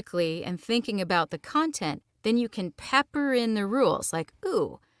strategically and thinking about the content, then you can pepper in the rules, like,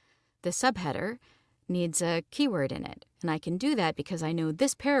 ooh, the subheader needs a keyword in it. And I can do that because I know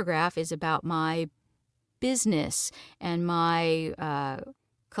this paragraph is about my business and my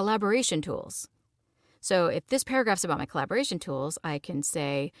collaboration tools. So if this paragraph's about my collaboration tools, I can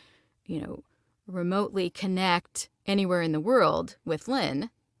say, remotely connect anywhere in the world with Lynn,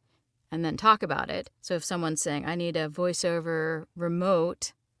 and then talk about it. So if someone's saying, I need a voiceover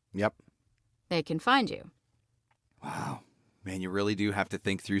remote, they can find you. Wow. Man, you really do have to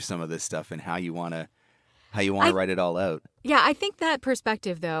think through some of this stuff and how you want to write it all out. Yeah, I think that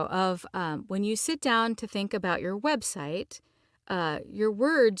perspective, though, of when you sit down to think about your website, your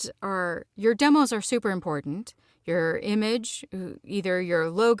demos are super important. Your image, either your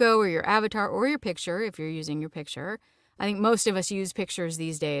logo or your avatar or your picture, if you're using your picture. I think most of us use pictures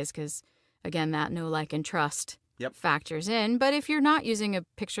these days because, again, that know, like, and trust factors in. But if you're not using a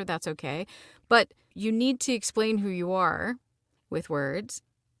picture, that's okay. But you need to explain who you are with words,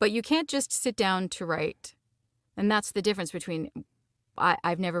 but you can't just sit down to write. And that's the difference between,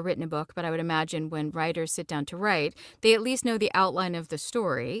 I've never written a book, but I would imagine when writers sit down to write, they at least know the outline of the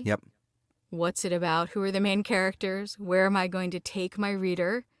story. Yep. What's it about? Who are the main characters? Where am I going to take my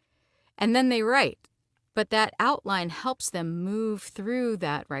reader? And then they write. But that outline helps them move through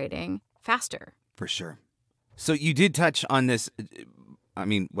that writing faster. For sure. So you did touch on this. I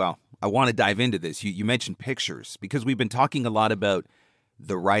want to dive into this. You mentioned pictures because we've been talking a lot about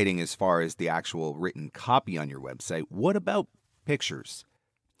the writing as far as the actual written copy on your website. What about pictures?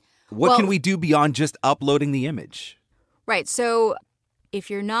 What can we do beyond just uploading the image? Right. So if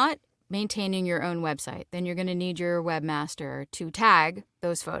you're not maintaining your own website, then you're going to need your webmaster to tag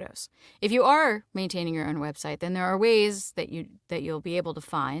those photos. If you are maintaining your own website, then there are ways that you'll be able to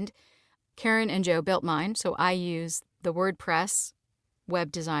find. Karen and Joe built mine, so I use the WordPress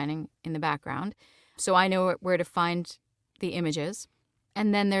web designing in the background, so I know where to find the images.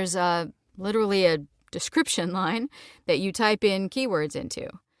 And then there's literally a description line that you type in keywords into.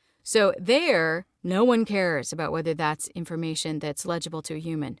 So there, no one cares about whether that's information that's legible to a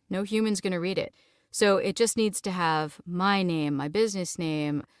human. No human's going to read it. So it just needs to have my name, my business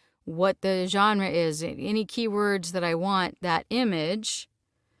name, what the genre is, any keywords that I want that image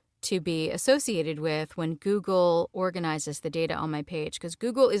to be associated with when Google organizes the data on my page. Because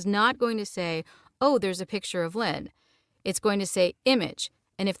Google is not going to say, oh, there's a picture of Lynn. It's going to say image.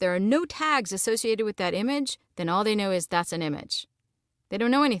 And if there are no tags associated with that image, then all they know is that's an image. They don't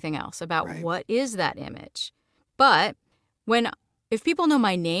know anything else about what is that image. But if people know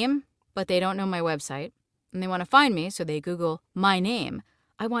my name, but they don't know my website, and they want to find me, so they Google my name,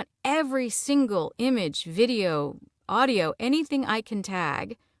 I want every single image, video, audio, anything I can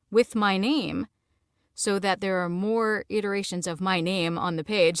tag with my name so that there are more iterations of my name on the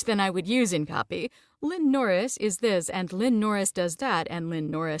page than I would use in copy. Lynn Norris is this, and Lynn Norris does that, and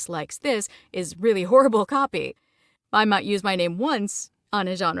Lynn Norris likes this is really horrible copy. I might use my name once on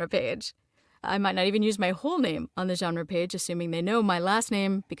a genre page. I might not even use my whole name on the genre page, assuming they know my last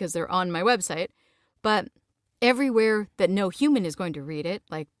name because they're on my website. But everywhere that no human is going to read it,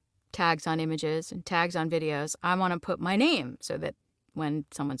 like tags on images and tags on videos, I want to put my name so that when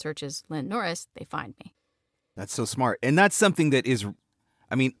someone searches Lynn Norris, they find me. That's so smart. And that's something that is,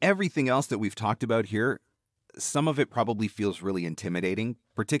 everything else that we've talked about here, some of it probably feels really intimidating,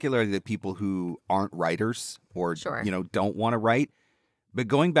 particularly the people who aren't writers or, don't want to write. But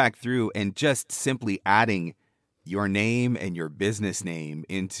going back through and just simply adding your name and your business name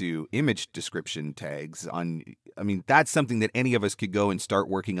into image description tags that's something that any of us could go and start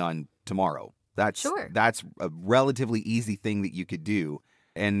working on tomorrow. That's a relatively easy thing that you could do.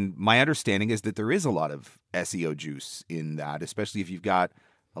 And my understanding is that there is a lot of SEO juice in that, especially if you've got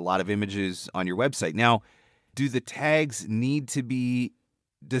a lot of images on your website. Now, do the tags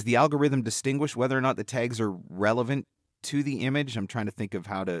does the algorithm distinguish whether or not the tags are relevant to the image? I'm trying to think of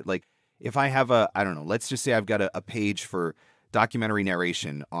how to, if I have let's just say I've got a page for documentary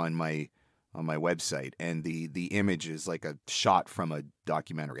narration on my website, and the image is like a shot from a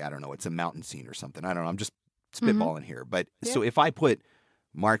documentary. I don't know, it's a mountain scene or something. I don't know. I'm just spitballing here. But so if I put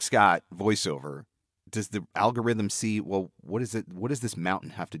Mark Scott voiceover, does the algorithm see, well, what does this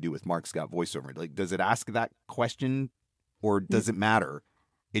mountain have to do with Mark Scott voiceover? Does it ask that question, or does it matter?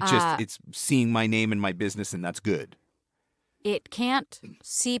 It's seeing my name and my business, and that's good. It can't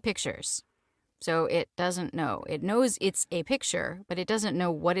see pictures. So it doesn't know. It knows it's a picture, but it doesn't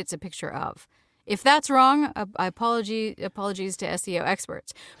know what it's a picture of. If that's wrong, apologies to SEO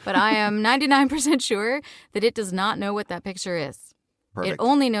experts. But I am 99% sure that it does not know what that picture is. Perfect. It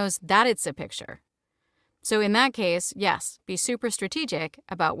only knows that it's a picture. So in that case, yes, be super strategic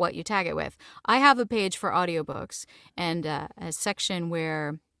about what you tag it with. I have a page for audiobooks and a section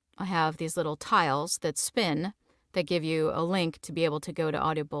where I have these little tiles that spin that give you a link to be able to go to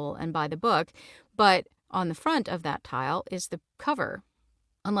Audible and buy the book. But on the front of that tile is the cover,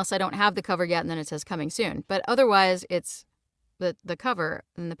 unless I don't have the cover yet and then it says coming soon. But otherwise, it's the cover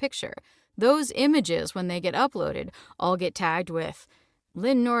and the picture. Those images, when they get uploaded, all get tagged with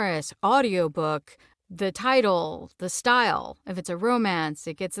Lynn Norris, audiobook, the title, the style. If it's a romance,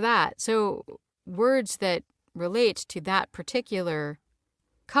 it gets that. So words that relate to that particular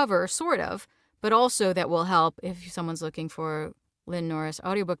cover, sort of, but also that will help if someone's looking for Lynn Norris,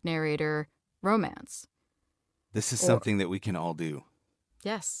 audiobook narrator, romance. This is something that we can all do.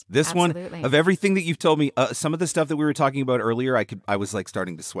 Yes, This absolutely. one, of everything that you've told me, some of the stuff that we were talking about earlier, I was like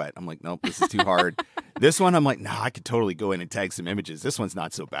starting to sweat. I'm like, nope, this is too hard. This one, I'm like, I could totally go in and tag some images. This one's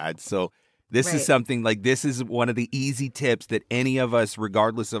not so bad. So this is something like, this is one of the easy tips that any of us,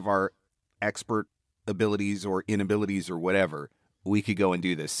 regardless of our expert abilities or inabilities or whatever, we could go and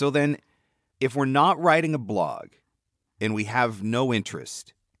do this. So then if we're not writing a blog and we have no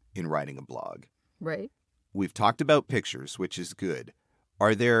interest in writing a blog, Right. we've talked about pictures, which is good.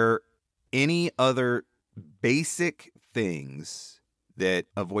 Are there any other basic things that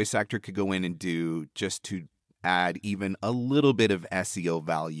a voice actor could go in and do just to add even a little bit of SEO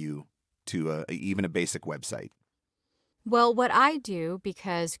value to even a basic website? Well, what I do,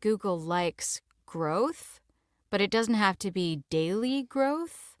 because Google likes growth, but it doesn't have to be daily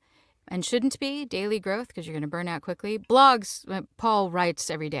growth and shouldn't be daily growth because you're going to burn out quickly. Blogs, Paul writes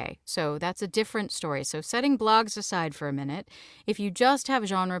every day, so that's a different story. So setting blogs aside for a minute, if you just have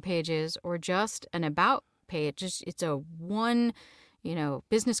genre pages or just an about page, it's a one,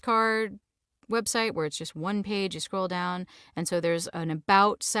 business card website where it's just one page, you scroll down, and so there's an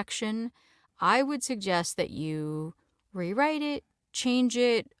about section, I would suggest that you rewrite it, change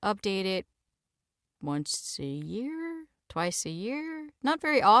it, update it once a year, twice a year. Not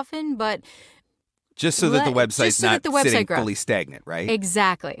very often, but just so that the website's not sitting grows. fully stagnant, right?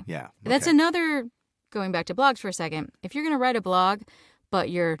 Exactly. Yeah. That's another, going back to blogs for a second, if you're going to write a blog,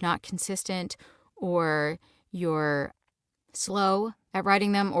 but you're not consistent or you're slow at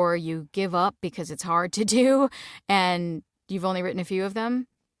writing them or you give up because it's hard to do and you've only written a few of them,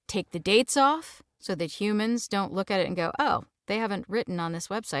 take the dates off so that humans don't look at it and go, oh, they haven't written on this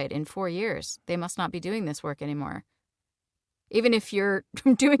website in 4 years. They must not be doing this work anymore. Even if you're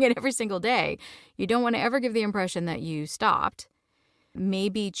doing it every single day, you don't want to ever give the impression that you stopped.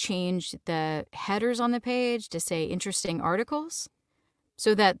 Maybe change the headers on the page to say interesting articles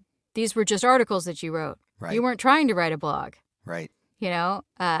so that these were just articles that you wrote. Right. You weren't trying to write a blog. Right.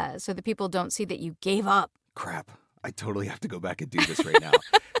 So that people don't see that you gave up. Crap. I totally have to go back and do this right now.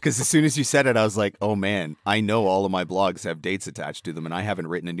 Because as soon as you said it, I was like, oh, man, I know all of my blogs have dates attached to them, and I haven't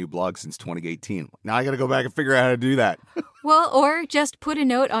written a new blog since 2018. Now I got to go back and figure out how to do that. Well, or just put a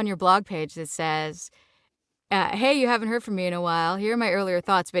note on your blog page that says, hey, you haven't heard from me in a while. Here are my earlier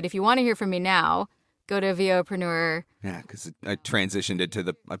thoughts, but if you want to hear from me now, go to VOPRENEUR. Yeah, because I transitioned it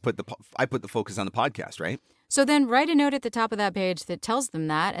to I put the focus on the podcast, right? So then write a note at the top of that page that tells them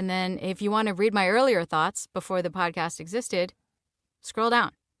that. And then if you want to read my earlier thoughts before the podcast existed, scroll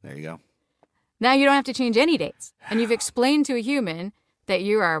down. There you go. Now you don't have to change any dates. And you've explained to a human that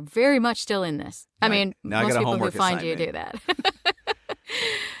you are very much still in this. Now Most people who find you do that.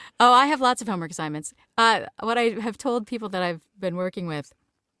 Oh, I have lots of homework assignments. What I have told people that I've been working with,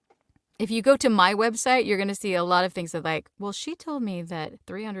 if you go to my website, you're going to see a lot of things that well, she told me that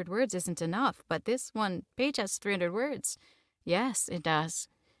 300 words isn't enough, but this one page has 300 words. Yes, it does.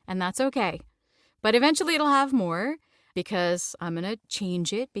 And that's okay. But eventually it'll have more because I'm going to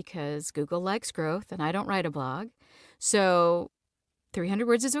change it because Google likes growth and I don't write a blog. So 300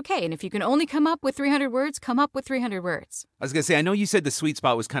 words is okay. And if you can only come up with 300 words, come up with 300 words. I was going to say, I know you said the sweet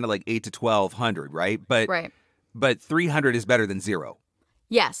spot was kind of like 8 to 1,200, right? Right. But 300 is better than 0.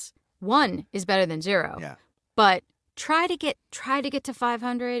 Yes. 1 is better than 0. Yeah. But try to get to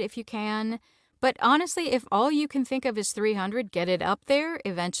 500 if you can. But honestly, if all you can think of is 300, get it up there.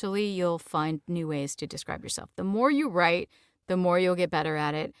 Eventually, you'll find new ways to describe yourself. The more you write, the more you'll get better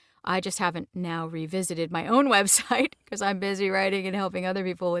at it. I just haven't now revisited my own website because I'm busy writing and helping other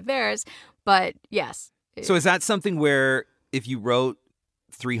people with theirs. But yes. So is that something where if you wrote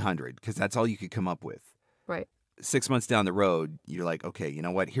 300, because that's all you could come up with, right? 6 months down the road, you're like, okay, you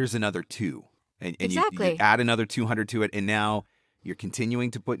know what? Here's another 2. And exactly. you add another 200 to it. And now you're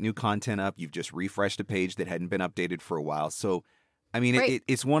continuing to put new content up. You've just refreshed a page that hadn't been updated for a while. So, I mean, right.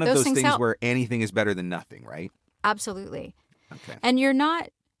 it's one of those things where anything is better than nothing, right? Absolutely. Okay. And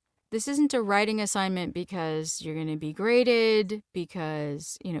this isn't a writing assignment because you're going to be graded,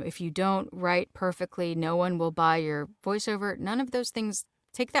 because, if you don't write perfectly, no one will buy your voiceover. None of those things.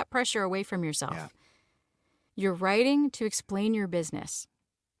 Take that pressure away from yourself. Yeah. You're writing to explain your business.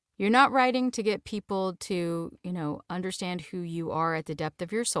 You're not writing to get people to, understand who you are at the depth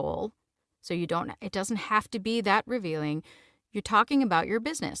of your soul. So it doesn't have to be that revealing. You're talking about your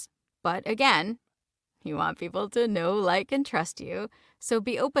business. But again, you want people to know, like, and trust you. So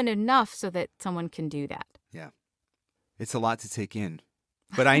be open enough so that someone can do that. Yeah. It's a lot to take in.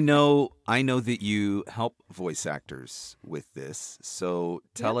 But I know that you help voice actors with this. So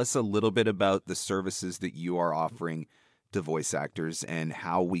tell us a little bit about the services that you are offering to voice actors and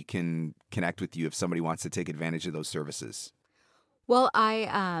how we can connect with you if somebody wants to take advantage of those services? Well,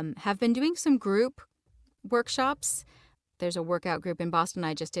 I have been doing some group workshops. There's a workout group in Boston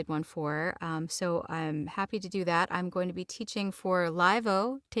I just did one for. So I'm happy to do that. I'm going to be teaching for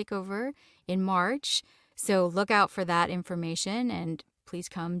Live-O Takeover in March. So look out for that information and please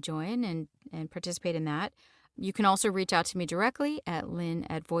come join and participate in that. You can also reach out to me directly at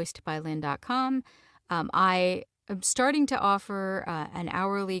lynn@voicedbylynn.com. I am starting to offer an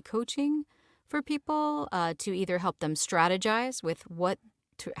hourly coaching for people to either help them strategize with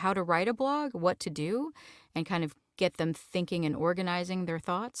how to write a blog, what to do, and kind of get them thinking and organizing their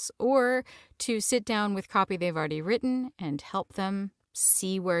thoughts, or to sit down with copy they've already written and help them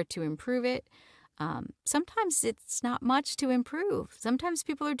see where to improve it. Sometimes it's not much to improve. Sometimes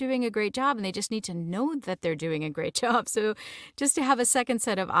people are doing a great job and they just need to know that they're doing a great job. So just to have a second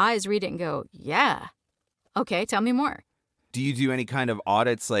set of eyes read it and go, yeah, okay, tell me more. Do you do any kind of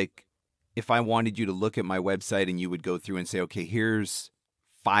audits? Like if I wanted you to look at my website and you would go through and say, okay, here's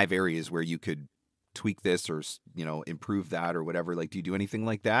 5 areas where you could tweak this or, improve that or whatever. Like, do you do anything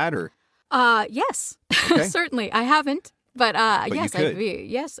like that or? Yes, Okay. certainly. I haven't, but yes, you could.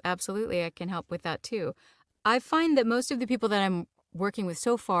 Yes, absolutely. I can help with that too. I find that most of the people that I'm working with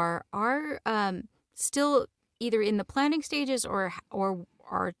so far are still either in the planning stages or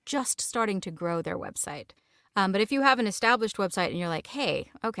are just starting to grow their website. But if you have an established website and you're like,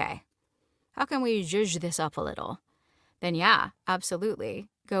 hey, okay, how can we zhuzh this up a little? Then yeah, absolutely.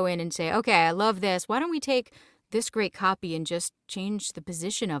 Go in and say, okay, I love this. Why don't we take this great copy and just change the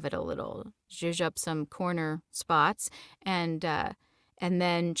position of it a little, zhuzh up some corner spots, and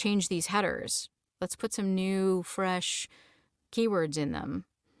then change these headers. Let's put some new, fresh keywords in them.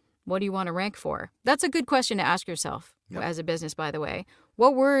 What do you want to rank for? That's a good question to ask yourself as a business, by the way.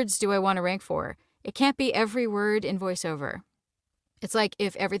 What words do I want to rank for? It can't be every word in VoiceOver. It's like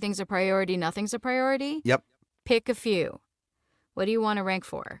if everything's a priority, nothing's a priority. Yep. Pick a few. What do you want to rank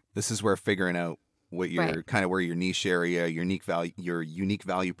for? This is where figuring out what your kind of where your niche area, your unique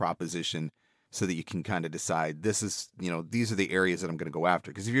value proposition, so that you can kind of decide this is, these are the areas that I'm going to go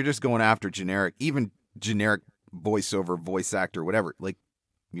after. Because if you're just going after generic voiceover, voice actor, whatever, like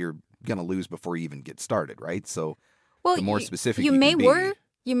you're going to lose before you even get started, right? So the more specific you may can be.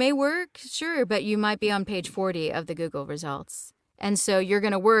 You may work, sure, but you might be on page 40 of the Google results. And so you're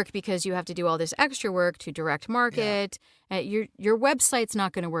going to work because you have to do all this extra work to direct market. Yeah. Your website's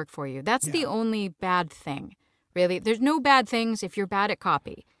not going to work for you. That's the only bad thing, really. There's no bad things if you're bad at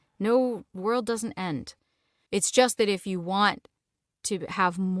copy. No, world doesn't end. It's just that if you want to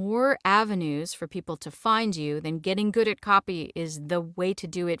have more avenues for people to find you, then getting good at copy is the way to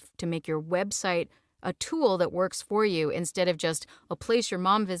do it, to make your website a tool that works for you instead of just a place your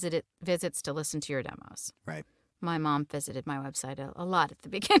mom visits to listen to your demos. Right. My mom visited my website a lot at the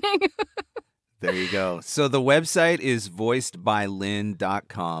beginning. There you go. So the website is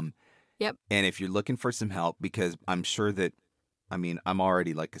voicedbylynn.com. Yep. And if you're looking for some help, because I'm sure that, I'm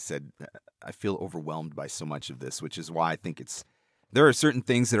already, like I said, I feel overwhelmed by so much of this, which is why I think there are certain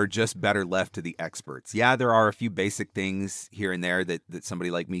things that are just better left to the experts. Yeah, there are a few basic things here and there that somebody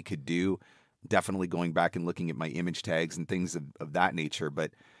like me could do. Definitely going back and looking at my image tags and things of that nature.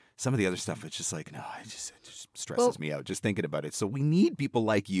 But some of the other stuff, it's just like, no, it just stresses me out just thinking about it. So we need people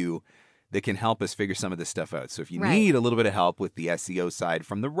like you that can help us figure some of this stuff out. So if you need a little bit of help with the SEO side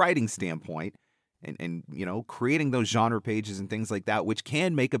from the writing standpoint and creating those genre pages and things like that, which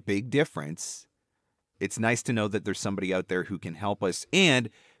can make a big difference, it's nice to know that there's somebody out there who can help us. And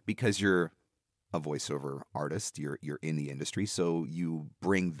because you're a voiceover artist, you're in the industry, so you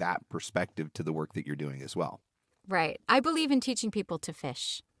bring that perspective to the work that you're doing as well. Right. I believe in teaching people to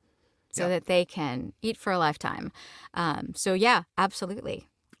fish so that they can eat for a lifetime. So yeah, absolutely.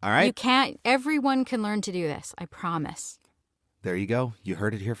 All right. Everyone can learn to do this. I promise. There you go. You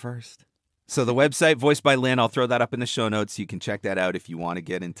heard it here first. So the website, Voiced by Lynn, I'll throw that up in the show notes. You can check that out if you want to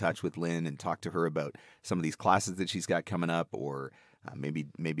get in touch with Lynn and talk to her about some of these classes that she's got coming up, or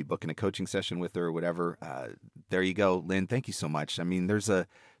maybe booking a coaching session with her or whatever. There you go. Lynn, thank you so much. There's a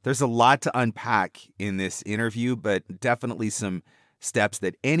lot to unpack in this interview, but definitely some steps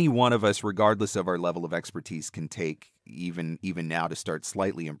that any one of us, regardless of our level of expertise, can take even now to start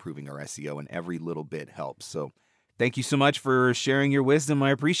slightly improving our SEO, and every little bit helps. So thank you so much for sharing your wisdom. I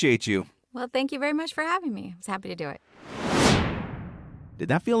appreciate you. Well, thank you very much for having me. I was happy to do it. Did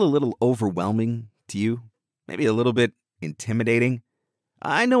that feel a little overwhelming to you? Maybe a little bit intimidating?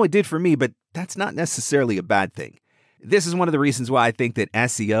 I know it did for me, but that's not necessarily a bad thing. This is one of the reasons why I think that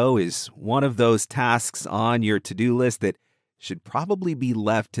SEO is one of those tasks on your to-do list that should probably be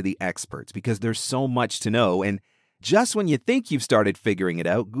left to the experts, because there's so much to know. And Just when you think you've started figuring it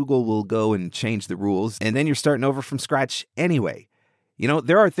out, Google will go and change the rules, and then you're starting over from scratch anyway. You know,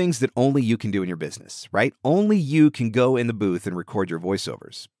 there are things that only you can do in your business, right? Only you can go in the booth and record your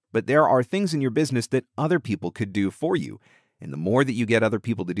voiceovers. But there are things in your business that other people could do for you. And the more that you get other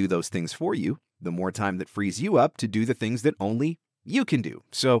people to do those things for you, the more time that frees you up to do the things that only you can do.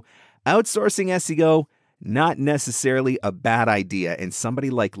 So outsourcing SEO, not necessarily a bad idea. And somebody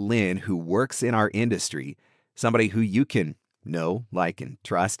like Lynn, who works in our industry, somebody who you can know, like, and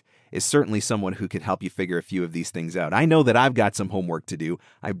trust, is certainly someone who can help you figure a few of these things out. I know that I've got some homework to do.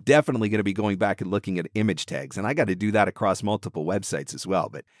 I'm definitely going to be going back and looking at image tags, and I got to do that across multiple websites as well.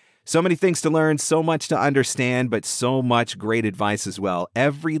 But so many things to learn, so much to understand, but so much great advice as well.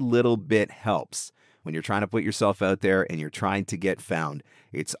 Every little bit helps when you're trying to put yourself out there and you're trying to get found.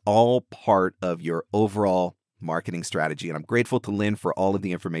 It's all part of your overall marketing strategy, and I'm grateful to Lynn for all of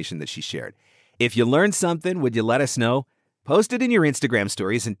the information that she shared. If you learned something, would you let us know? Post it in your Instagram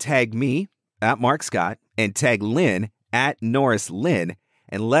stories and tag me at Mark Scott and tag Lynn at Norris Lynn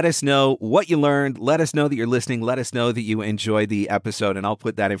and let us know what you learned. Let us know that you're listening. Let us know that you enjoyed the episode, and I'll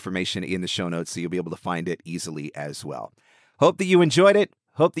put that information in the show notes so you'll be able to find it easily as well. Hope that you enjoyed it.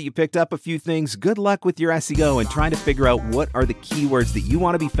 Hope that you picked up a few things. Good luck with your SEO and trying to figure out what are the keywords that you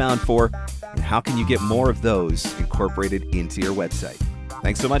want to be found for and how can you get more of those incorporated into your website.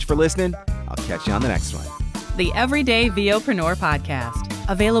 Thanks so much for listening. I'll catch you on the next one. The Everyday VOpreneur Podcast.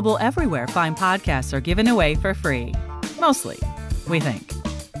 Available everywhere fine podcasts are given away for free. Mostly, we think.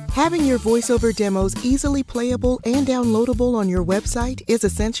 Having your voiceover demos easily playable and downloadable on your website is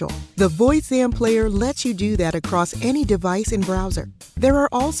essential. The VoiceAm player lets you do that across any device and browser. There are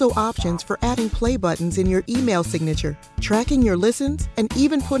also options for adding play buttons in your email signature, tracking your listens, and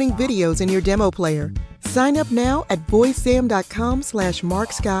even putting videos in your demo player. Sign up now at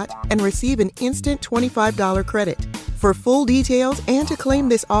voicesam.com/MarkScott and receive an instant $25 credit. For full details and to claim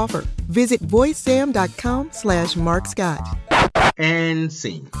this offer, visit voicesam.com/MarkScott. And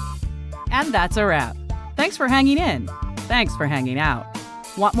scene. And that's a wrap. Thanks for hanging in. Thanks for hanging out.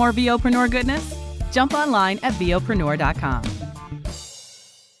 Want more VOpreneur goodness? Jump online at VOpreneur.com.